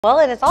Well,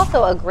 and it's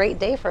also a great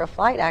day for a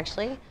flight,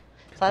 actually.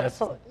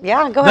 So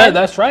yeah, go ahead.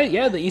 That's right.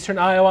 Yeah, the Eastern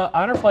Iowa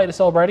Honor Flight is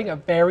celebrating a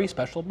very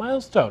special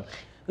milestone.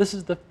 This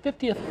is the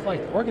 50th flight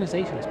the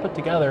organization has put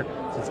together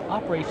since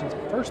operations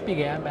first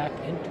began back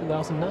in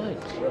 2009.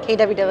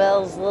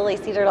 KWWI's Lily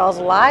Cedardahl's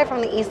live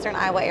from the Eastern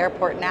Iowa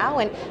Airport now,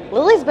 and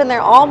Lily's been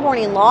there all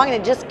morning long, and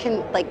it just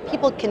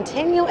people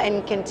continue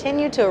and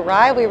continue to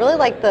arrive. We really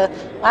like the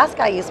last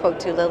guy you spoke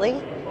to,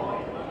 Lily.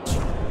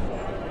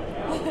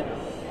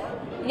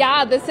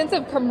 Yeah, the sense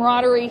of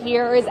camaraderie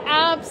here is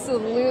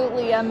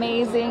absolutely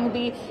amazing.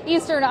 The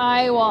Eastern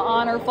Iowa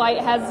Honor Flight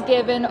has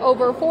given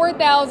over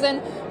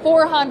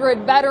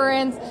 4,400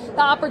 veterans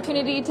the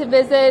opportunity to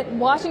visit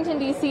Washington,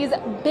 D.C.'s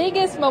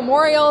biggest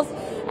memorials,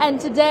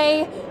 and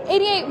today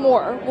 88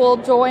 more will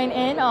join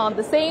in on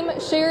the same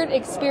shared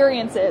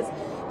experiences.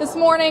 This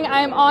morning,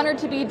 I am honored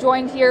to be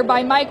joined here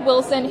by Mike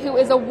Wilson, who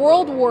is a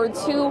World War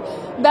II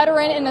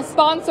veteran and a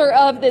sponsor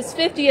of this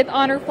 50th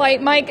Honor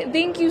Flight. Mike,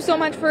 thank you so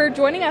much for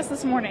joining us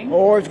this morning.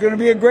 Oh, it's going to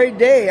be a great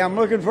day. I'm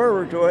looking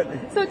forward to it.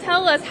 So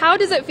tell us, how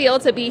does it feel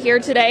to be here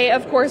today?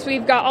 Of course,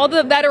 we've got all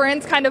the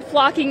veterans kind of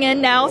flocking in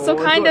now, so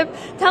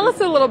tell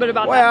us a little bit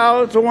about that.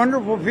 Well, it's a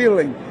wonderful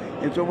feeling.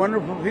 It's a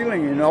wonderful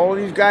feeling, and all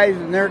these guys,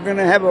 and they're going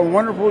to have a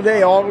wonderful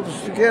day, all of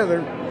us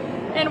together.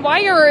 And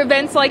why are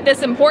events like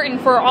this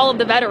important for all of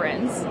the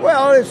veterans?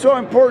 Well, it's so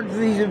important to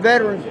these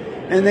veterans,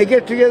 and they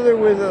get together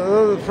with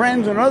other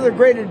friends, and other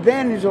great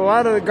advantage. A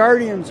lot of the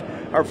guardians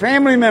are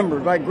family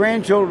members, like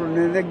grandchildren,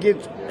 and they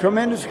get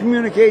tremendous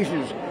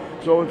communications.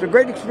 So it's a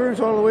great experience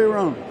all the way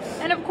around.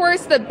 And of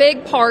course, the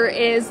big part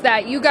is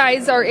that you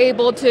guys are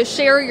able to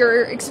share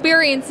your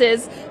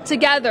experiences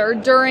together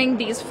during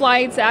these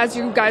flights as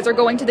you guys are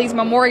going to these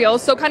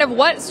memorials. So kind of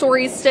what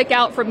stories stick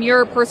out from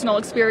your personal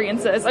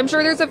experiences? I'm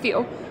sure there's a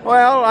few.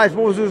 Well, I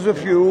suppose there's a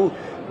few,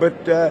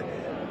 but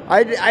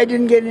I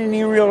didn't get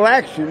any real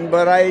action,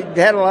 but I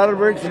had a lot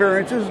of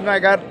experiences, and I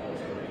got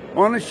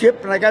on a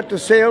ship, and I got to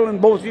sail in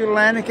both the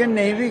Atlantic and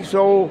Navy,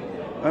 so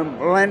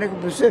Atlantic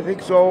and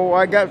Pacific, so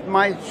I got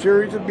my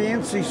series of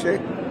being seasick.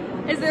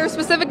 Is there a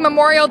specific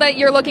memorial that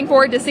you're looking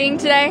forward to seeing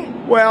today?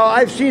 Well,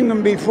 I've seen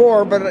them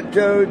before, but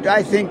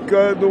I think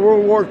the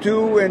World War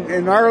II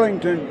and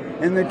Arlington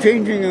and the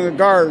changing of the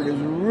guard is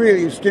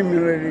really a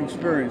stimulating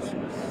experience.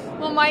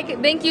 Well,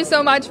 Mike, thank you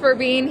so much for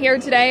being here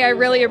today. I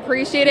really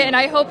appreciate it, and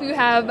I hope you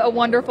have a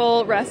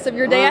wonderful rest of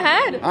your day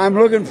ahead. I'm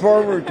looking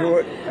forward to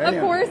it. Of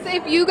course,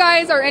 if you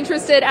guys are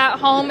interested at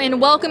home in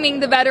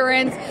welcoming the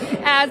veterans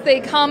as they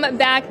come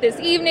back this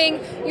evening,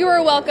 you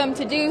are welcome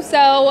to do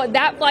so.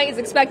 That flight is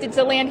expected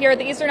to land here at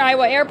the Eastern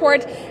Iowa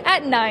Airport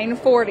at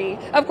 9:40.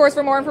 Of course,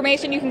 for more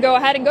information, you can go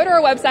ahead and go to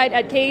our website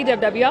at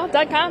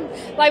kwwl.com.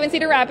 Live in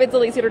Cedar Rapids,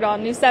 Lily Cedardahl,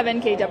 News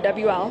 7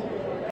 KWWL.